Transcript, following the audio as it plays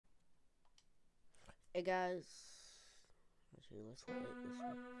Hey guys, actually, let's wait this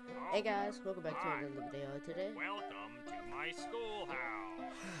one. Hey guys, welcome back to another video today. Welcome to my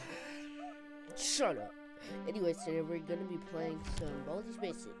schoolhouse. Shut up. Anyways, today we're gonna be playing some Baldi's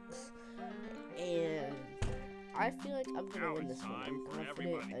Basics, and I feel like I'm gonna win this one. I'm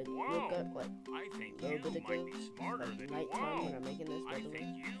confident. I woke up like I think a little you bit ago, might be smarter like than nighttime when I'm making this. I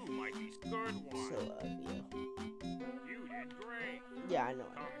think you might be good one. So yeah. You did great. Yeah, I know.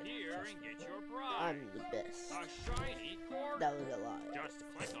 Come here and get your prize. I'm the best. A shiny quarter. That was a lie. Just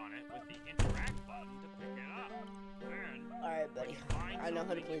click on it with the interact button to pick it up. Then, alright, buddy. I know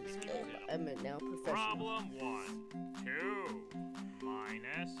how to play this game. I'm a now professional. Problem 1, 2,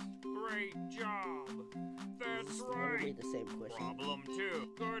 minus. Great job. That's It's right. literally the same question. Problem 2,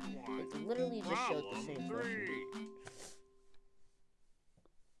 good one. It literally just showed the same Problem 3. question.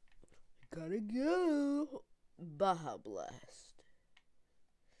 Gotta go. Baja Blast.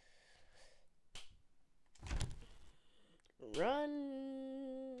 Run.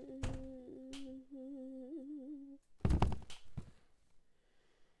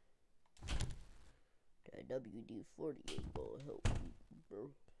 Got WD-48 will help you, bro.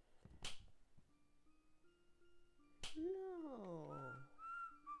 No.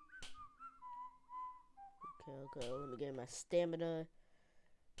 Okay, let me get my stamina.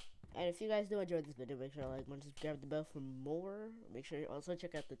 And if you guys do enjoy this video, make sure to like, subscribe the bell for more. Make sure you also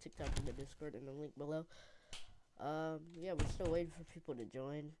check out the TikTok and the Discord in the link below. Yeah, we're still waiting for people to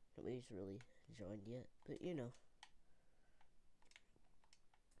join. Nobody's really joined yet, but you know,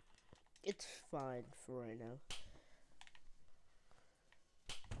 it's fine for right now.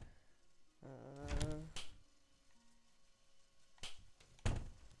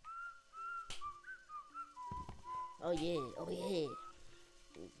 Oh yeah, oh yeah.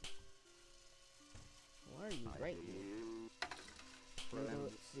 Why are you writing me?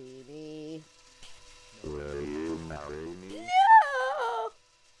 Don't see me. Will you marry me? No!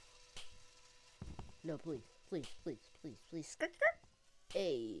 No, please, please, please, please, please. Skirt, skirt.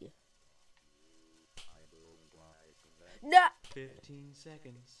 Hey. No! 15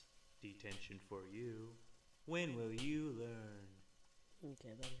 seconds. Detention for you. When will you learn?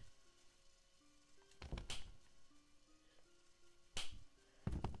 Okay, buddy.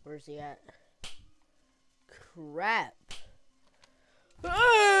 Where's he at? Crap.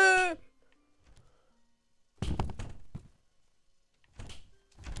 Ah!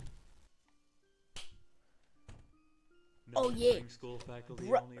 No Oh, yeah. entering school faculty,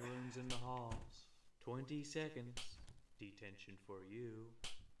 Bru- only rooms in the halls. 20 seconds. Detention for you.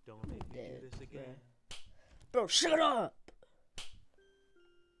 Don't make me do this again. Bro, shut up!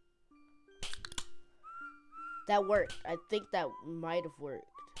 That worked. I think that might have worked.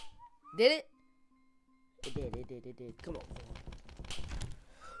 Did it? It did, it did, it did. Come on.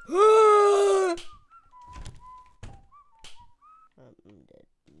 I'm dead.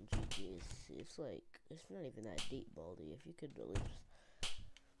 GG. It's like, it's not even that deep, Baldi. If you could really just...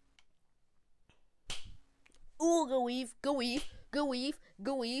 Ooh, go weave, go weave, go weave,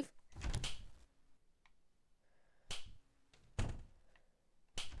 go weave.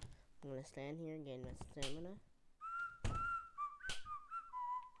 I'm gonna stand here and gain my stamina.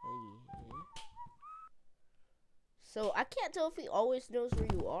 Oh, yeah. So, I can't tell if he always knows where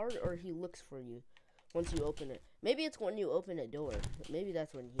you are or he looks for you once you open it. Maybe it's when you open a door. Maybe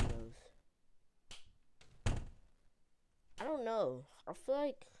that's when he knows. I don't know. I feel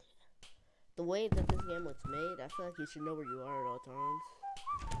like the way that this game was made, I feel like you should know where you are at all times.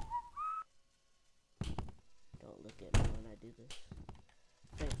 Don't look at me when I do this.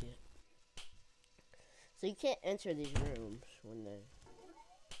 Thank you. So you can't enter these rooms when they're...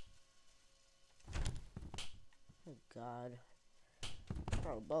 Oh God.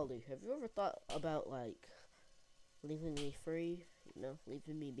 Oh, Baldi, have you ever thought about, like, leaving me free? You know,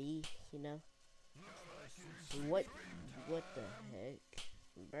 leaving me be, you know? What the heck?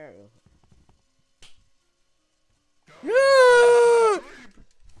 Bro. No!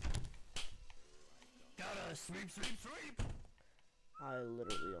 Gotta sweep, sweep, sweep. I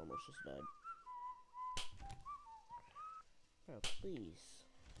literally almost just died. Bro, please.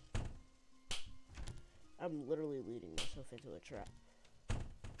 I'm literally leading myself into a trap.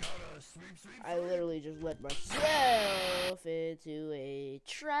 Gotta sweep, sweep, I literally just led myself into a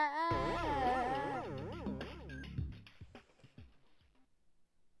trap.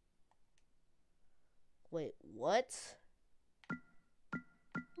 Wait, what?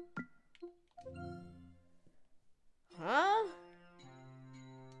 Huh?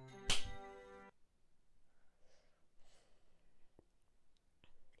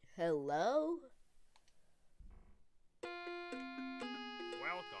 Hello?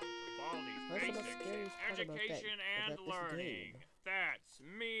 Welcome to Baldi's What's the most Basics in scariest part about that- Education and about this Learning. game? That's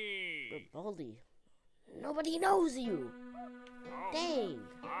me. But Baldi, nobody knows you. Oh, Dang.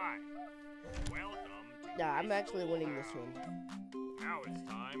 hi. Welcome to Nah, I'm my actually winning this schoolhouse. one. Now it's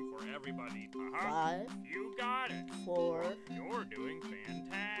time for everybody. 5, You got it. 4, You're doing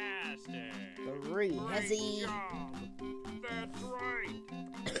fantastic. 3. Great Hezzy. job. That's right.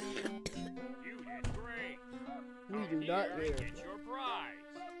 You did great. We Come do not here and live. get your prize.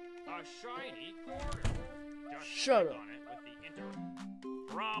 A shiny quarter. Just Shut click up. on it with the enter.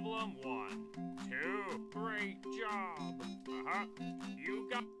 Problem 1, 2. Great job. You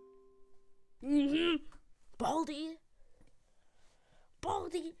got. Baldi.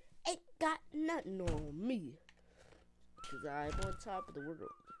 Baldi ain't got nothing on me. Cause I'm on top of the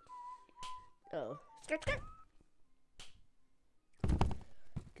world. Oh. Skirt, skirt.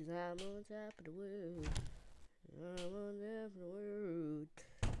 Cause I'm on top of the world. I'm on top of the world.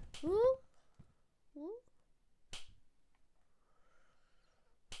 Woo. Woo.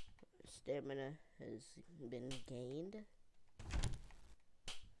 Stamina has been gained.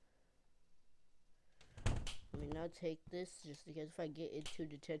 I mean, I'll take this just because if I get into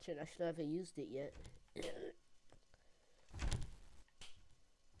detention, I still haven't used it yet.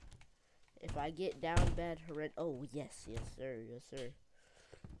 If I get down bad horrendous, oh yes, yes sir, yes sir.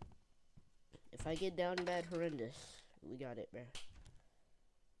 If I get down bad horrendous, we got it, bro.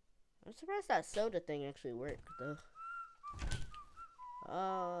 I'm surprised that soda thing actually worked though.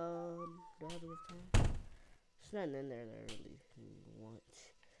 Do I have enough time? There's nothing in there that I really want.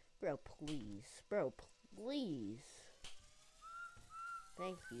 Bro, please. Bro, please.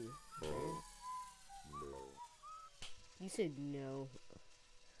 Thank you, man. You said no.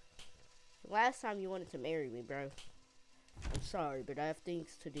 Last time you wanted to marry me, bro. I'm sorry, but I have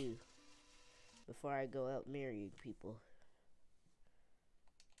things to do before I go out marrying people.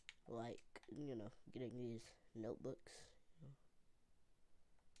 Like, you know, getting these notebooks.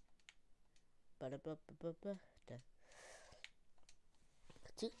 Ba-da-ba-ba-ba-ba.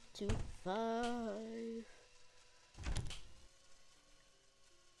 225.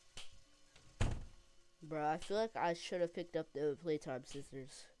 Bro, I feel like I should have picked up the playtime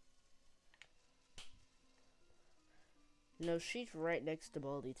scissors. No, she's right next to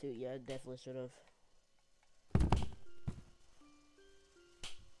Baldi too. Yeah, I definitely should have.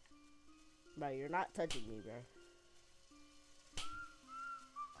 Bro, you're not touching me, bro.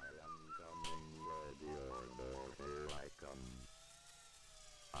 I am coming, ready order, here I come.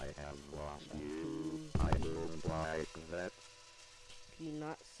 I have lost you, I don't like that. Can you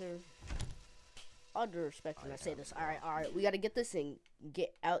not, sir? All due respect when I say this. Alright, we gotta get this thing.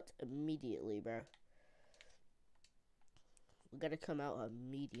 Get out immediately, bro. We gotta come out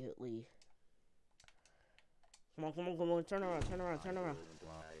immediately. Come on, come on, come on. Turn around, turn around, turn around. I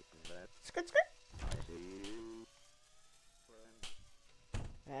don't like that. Skirt, skirt. I see you,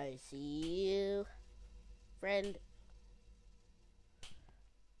 friend. I see you, friend.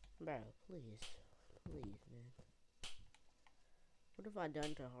 Bro, please. Please, man. What have I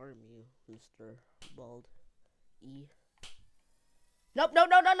done to harm you, Mr. Bald E? Nope, no,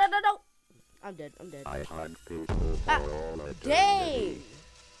 no, no, no, no, no! I'm dead, I'm dead. I hunt people for all eternity. Dang!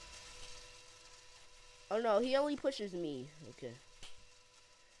 Oh no, he only pushes me. Okay.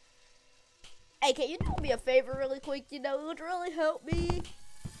 Hey, can you do me a favor really quick? You know, it would really help me.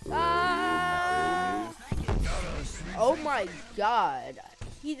 Ah! Oh my god.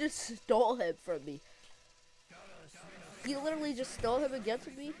 He just stole him from me. He literally just stole him against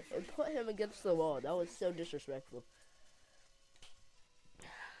me and put him against the wall. That was so disrespectful.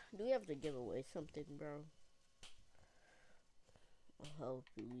 Do we have to give away something, bro? I hope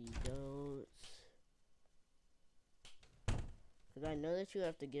we don't. Because I know that you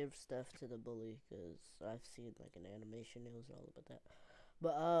have to give stuff to the bully, because I've seen like an animation, it was all about that.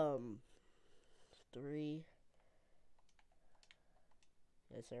 But, 3.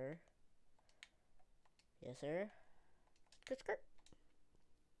 Yes, sir. Yes, sir. Skirt, skirt.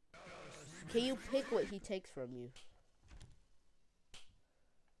 Can you pick what he takes from you?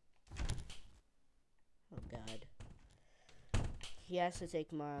 Oh, God. He has to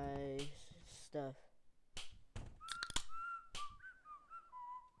take my stuff.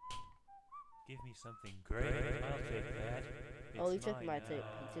 Give me something great. I'll take that. Oh, he It's took mine my now. tape.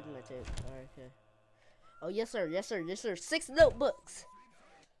 He took my tape. Alright, okay. Oh, yes, sir. Yes, sir. Yes, sir. 6 notebooks.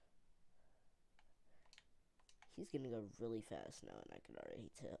 He's gonna go really fast now, and I can already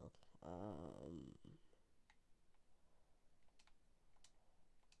tell.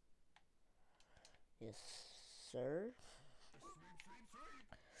 Yes, sir.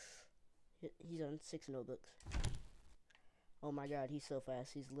 He's on 6 notebooks. Oh my god, he's so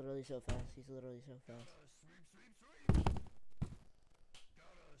fast. He's literally so fast. He's literally so fast.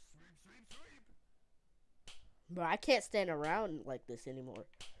 Bro, I can't stand around like this anymore.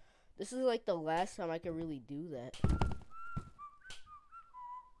 This is like the last time I can really do that.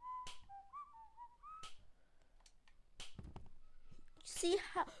 See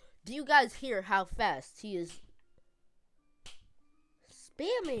how... Do you guys hear how fast he is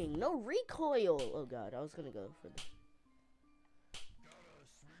spamming? No recoil. Oh god, I was gonna go for this.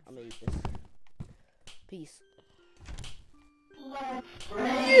 I'm gonna eat this. Peace.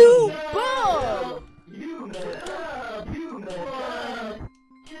 You bum! You messed up! You messed up!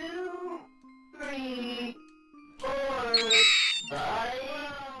 2, 3, 4, 5.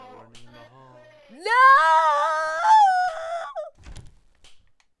 Warning in the hall. No!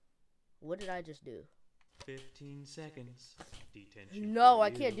 What did I just do? 15 seconds. Detention. No, for I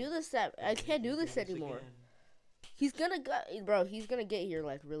can't you. do this. I can't do this anymore. Again. He's gonna go, bro. He's gonna get here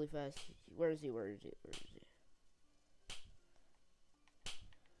like really fast. Where is he? Where is he? Where is he?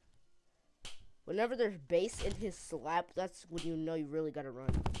 Whenever there's bass in his slap, that's when you know you really gotta run.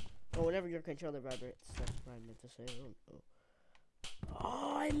 Or whenever your controller vibrates, that's what I meant to say.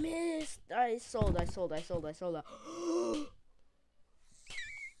 Oh, I missed. I sold.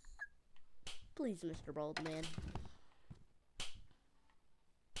 Please, Mr. Baldman.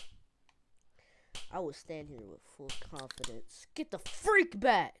 I will stand here with full confidence. Get the freak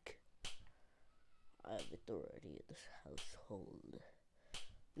back! I have authority in this household.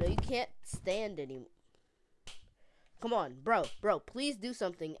 No, you can't stand anymore. Come on, bro, please do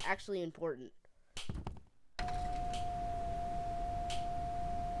something actually important.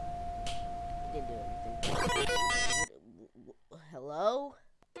 He didn't do anything. Hello?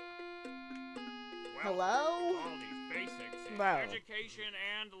 Hello? Baldi's Basics in Bro. education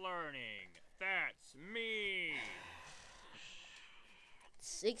and learning. That's me.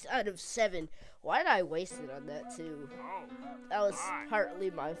 6 out of 7. Why did I waste it on that too? Oh, That was hi.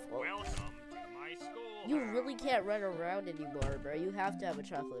 partly my fault. Welcome to my school. You really can't run around anymore, bro. You have to have a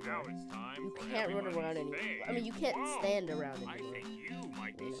chocolate Now bar. it's time You for can't run around everybody's anymore. fave. I mean, you can't Whoa. stand around I anymore. think you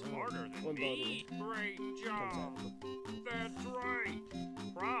might be smarter than One me. Great job. That's right.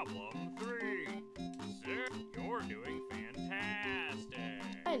 Problem 3. Sir, you're doing fantastic.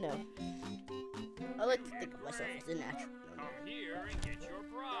 I know. I like to think of myself as a natural. Come here and get your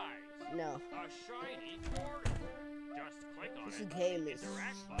prize. No, A shiny Jorden. Just click on this it. game is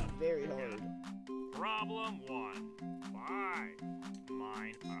Interact button. very hard. Problem 1. 5.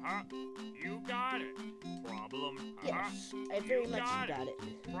 Mine. You got it. Problem. Yes, I very much got got it.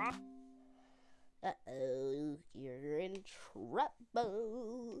 Uh-oh, you're in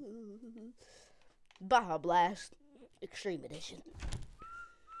trouble. Baja Blast Extreme Edition.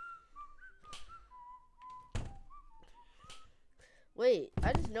 Wait,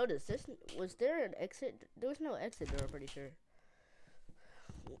 I just noticed this. Was there an exit? There was no exit door, I'm pretty sure.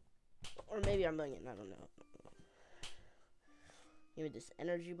 Or maybe I'm bugging. I don't know. Give me this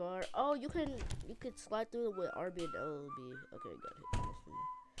energy bar. Oh, you could slide through it with RB and LB. Okay, got it.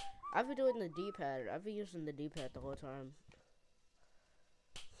 I've been doing the D-pad. I've been using the D-pad the whole time.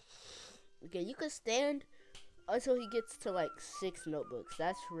 Okay, you could stand until he gets to like 6 notebooks.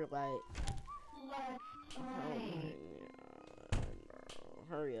 That's for like. Oh my God.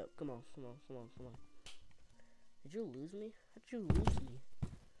 Hurry up! Come on! Did you lose me? How'd you lose me?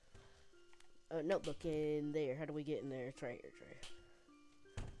 Notebook in there. How do we get in there? It's right here. It's right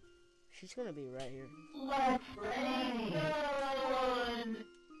here. She's gonna be right here. Let's play. 1,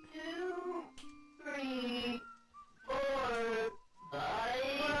 2, 3, 4, 5.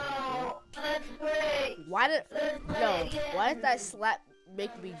 Let's play. Why did that slap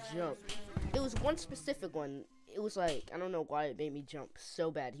make me jump? It was one specific one. It was like, I don't know why it made me jump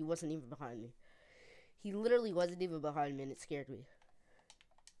so bad. He wasn't even behind me. He literally wasn't even behind me, and it scared me.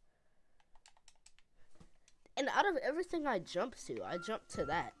 And out of everything I jumped to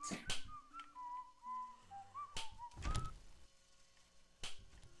that.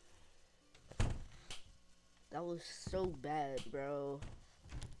 That was so bad, bro.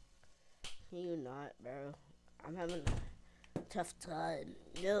 Can you not, bro? I'm having a tough time.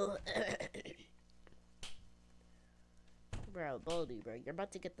 No. Bro, Baldi, bro. You're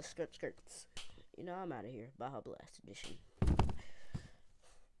about to get the skirts. You know I'm out of here. Baja Blast Edition.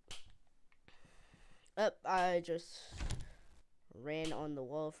 I just ran on the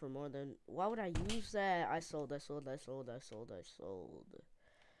wall for more than... Why would I use that? I sold.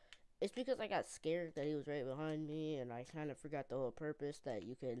 It's because I got scared that he was right behind me, and I kind of forgot the whole purpose that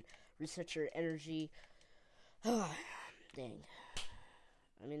you can reset your energy. Dang.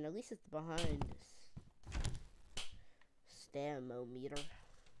 I mean, at least it's behind. thermometer.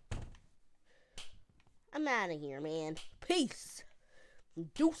 I'm out of here, man. Peace.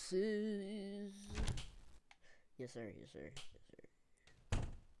 Deuces. Yes, sir. Yes, sir. Yes, sir.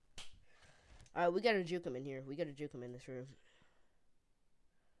 Alright, we gotta juke him in here. We gotta juke him in this room.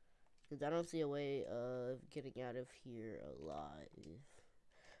 Because I don't see a way of getting out of here alive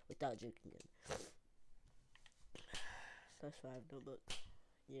without juking him. That's 5 notebook.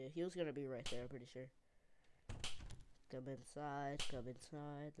 Yeah, he was gonna be right there, I'm pretty sure. Come inside, look at what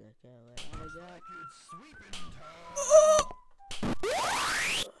I got.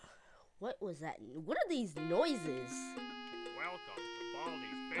 What was that? What are these noises? Welcome to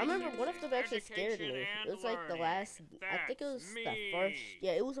Baldi's I remember Basics one of them actually scared Education me. and It was like the Learning. last, I think it was That's the first, me.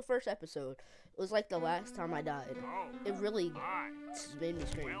 yeah, it was the first episode. It was like the last time I died. Oh, It really hi. made me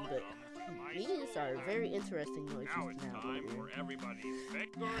scream, but Welcome to my these are school. very interesting noises Now it's now. time for everybody's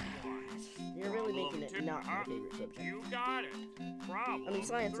favorite one. You're really Problem making it two, not my huh? favorite subject. You got it. Problem I mean,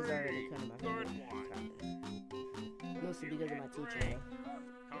 science is 3. already kind of my Good favorite. one. Kinda. Mostly You because of my did teacher, great. though.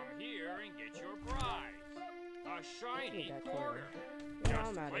 Come here and get your prize. A shiny that quarter. Yeah,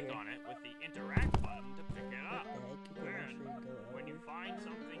 Just I'm outta click here. on it with the interact button to pick it up. What the heck? You can Then, actually go when you over. find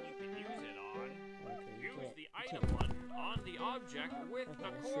something you can use it on, Okay, you use can't. the You item can't. button on the object with Okay, the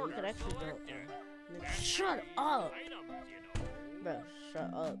so you quarter could actually go. selected. Nigga, Then shut add up, items, you know. bro. Shut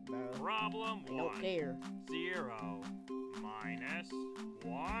up, bro. Problem I don't 1. care, 0 minus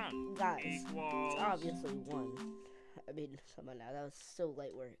 1 guys. equals. It's obviously 1. I mean, come on now. That was so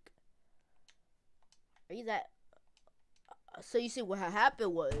light work. Are you that? So you see what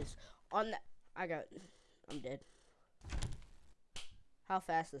happened was on that. I'm dead. How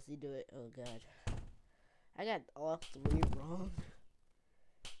fast does he do it? Oh god. I got all 3 wrong.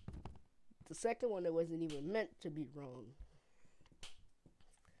 The second one, it wasn't even meant to be wrong.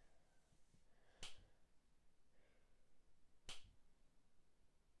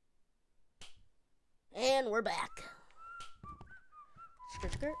 And we're back.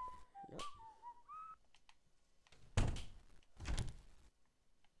 Skirt, skirt. Nope.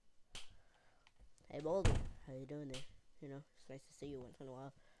 Hey, Baldi. How you doing there? You know, it's nice to see you once in a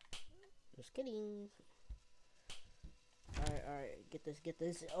while. Just kidding. Alright, get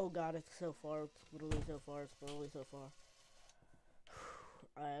this. Oh god, it's so far. It's literally so far.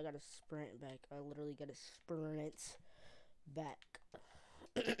 Alright, I gotta sprint back. I literally gotta sprint back.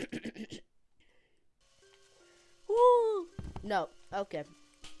 Woo! No, okay.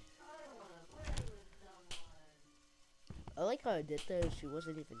 I like how I did that. She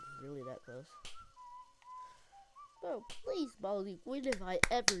wasn't even really that close. Bro, please, Baldi, when have I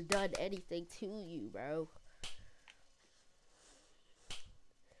ever done anything to you, bro?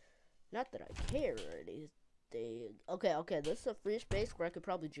 Not that I care or anything. Okay, this is a free space where I could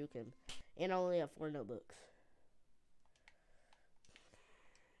probably juke him. And I only have 4 notebooks.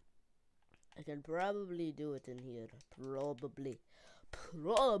 I can probably do it in here. Probably.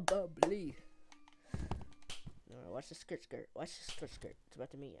 Alright, watch the skirt. It's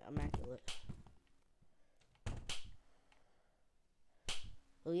about to be immaculate.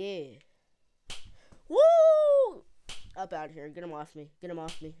 Oh yeah. Woo! Up out of here. Get him off me.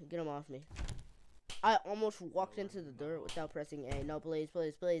 I almost walked into the door without pressing A. No, please.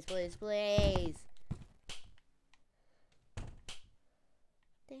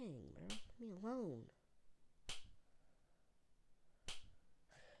 Dang, bro. Leave me alone.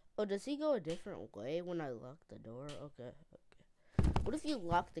 Oh, does he go a different way when I lock the door? Okay. What if you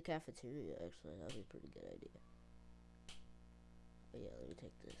lock the cafeteria, actually? That'd be a pretty good idea. Oh yeah, let me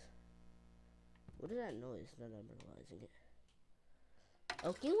take this. What is that noise? Not I'm realizing it.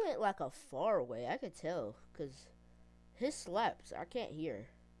 Oh, he went like a far away. I could tell, cause his slaps I can't hear.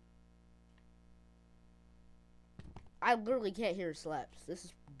 I literally can't hear his slaps. This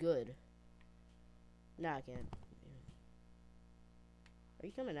is good. Nah, I can. Are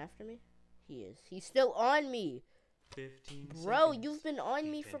you coming after me? He is. He's still on me. 15 Bro, seconds. you've been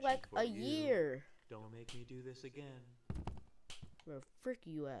on me for Detention like for a you. year. Don't make me do this again. Where the frick are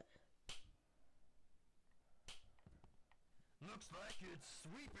you at? Looks like it's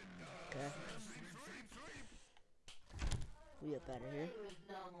sweeping. Okay. We up out of here.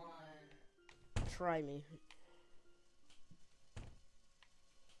 Try me.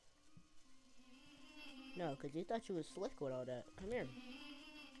 No, because you thought you was slick with all that. Come here.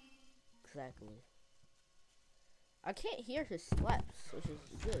 Exactly. I can't hear his slaps, which is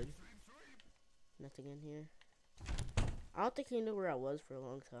good. Nothing in here. I don't think he knew where I was for a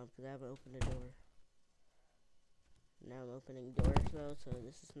long time because I haven't opened the door. Now I'm opening doors though, so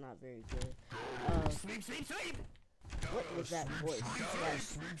this is not very good. What was that voice?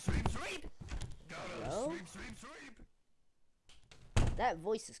 Hello? That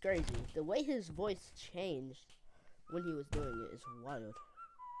voice is crazy. The way his voice changed when he was doing it is wild.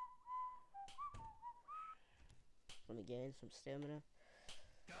 Let me gain some stamina.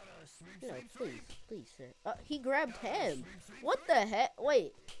 You know, please, sir. He grabbed him. What the heck?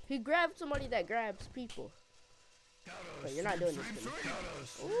 Wait, he grabbed somebody that grabs people. Wait, you're not doing this to me.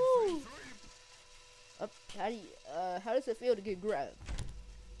 Ooh. How does it feel to get grabbed?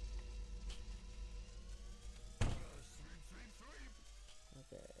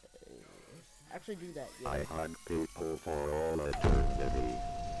 Okay. Actually do that, yeah. I hunt people for all eternity.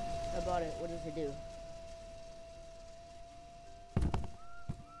 How about it? What does it do?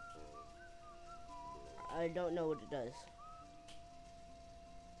 I don't know what it does.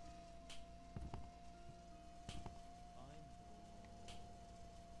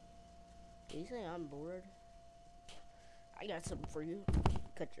 Did you say I'm bored? I got something for you.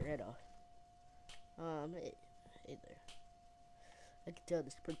 Cut your head off. Hey there. I can tell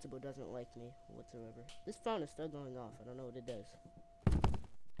this principal doesn't like me whatsoever. This phone is still going off. I don't know what it does.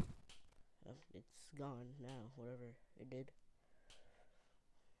 It's gone now, whatever it did.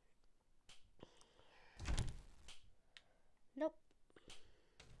 Nope.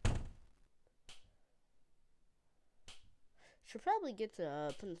 Should probably get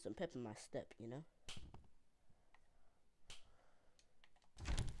to putting some pep in my step, you know?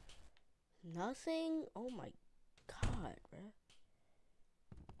 Nothing? Oh my god, bruh.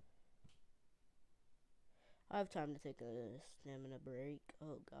 I have time to take a stamina break.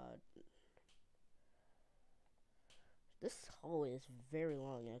 Oh god. This hallway is very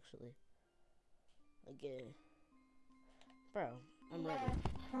long, actually. Okay. Bro, I'm ready.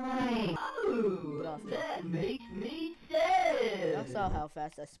 Get off me. That makes me sad. I saw how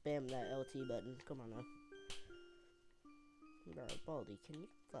fast I spammed that LT button. Come on now. Bro, Baldi, can you,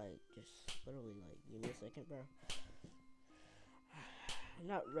 like, just literally, like, give me a second, bro? I'm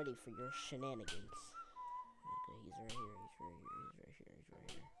not ready for your shenanigans. Okay, he's right here, he's right here, he's right here, he's right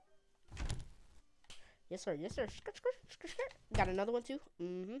here. Yes, sir, yes, sir. Skirt, skirt, skirt, skirt. Got another one, too?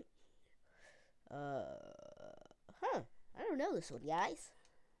 Mm-hmm. I don't know this one, guys.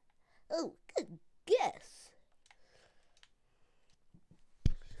 Oh, good guess.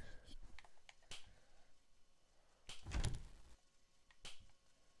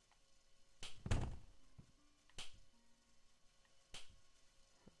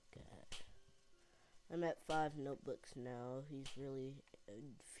 I'm at 5 notebooks now. He's really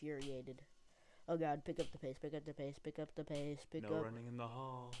infuriated. Oh god, pick up the pace, pick up the pace, pick up the pace, pick No up. running in the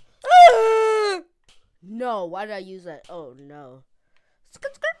hall. No, why did I use that? Oh no.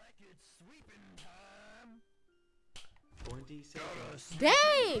 Skirt, skirt. 20 seconds.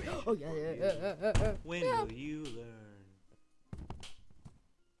 Dang! Oh yeah. When Yeah. will you learn?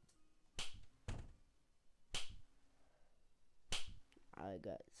 I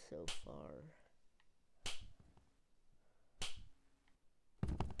got so far.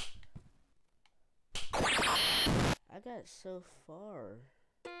 I got so far.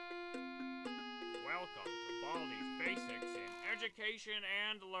 Welcome to Baldi's Basics in Education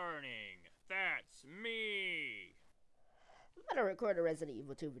and Learning. That's me. I'm gonna record a Resident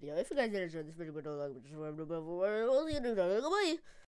Evil 2 video. If you guys did enjoy this video, don't like, we'll see you next time. Goodbye.